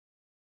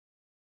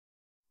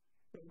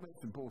But the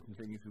most important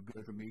thing if you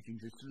go to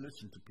meetings is to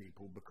listen to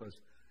people, because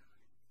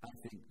I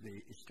think the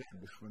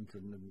establishment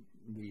and the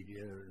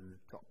media and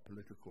the top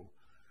political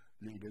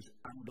leaders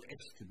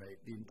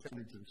underestimate the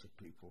intelligence of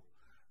people.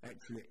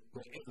 Actually,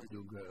 wherever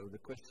you go, the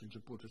questions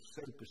are put as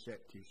so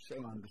perceptive, so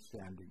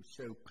understanding,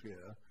 so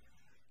clear,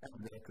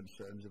 and their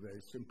concerns are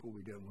very simple.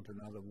 We don't want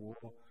another war.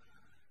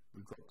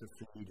 We've got to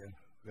feed a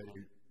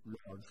very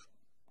large,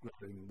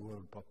 growing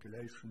world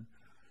population.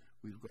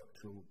 We've got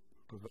to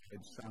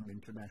provide some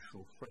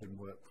international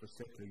framework for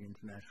settling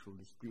international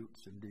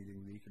disputes and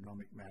dealing with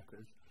economic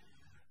matters.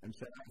 And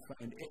so I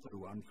find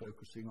everyone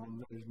focusing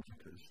on those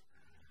matters.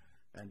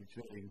 And it's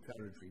very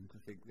encouraging to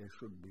think there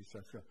should be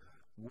such a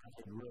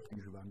wide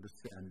range of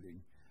understanding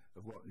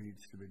of what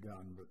needs to be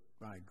done. But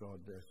my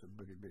God, there's some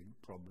pretty big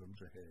problems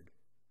ahead.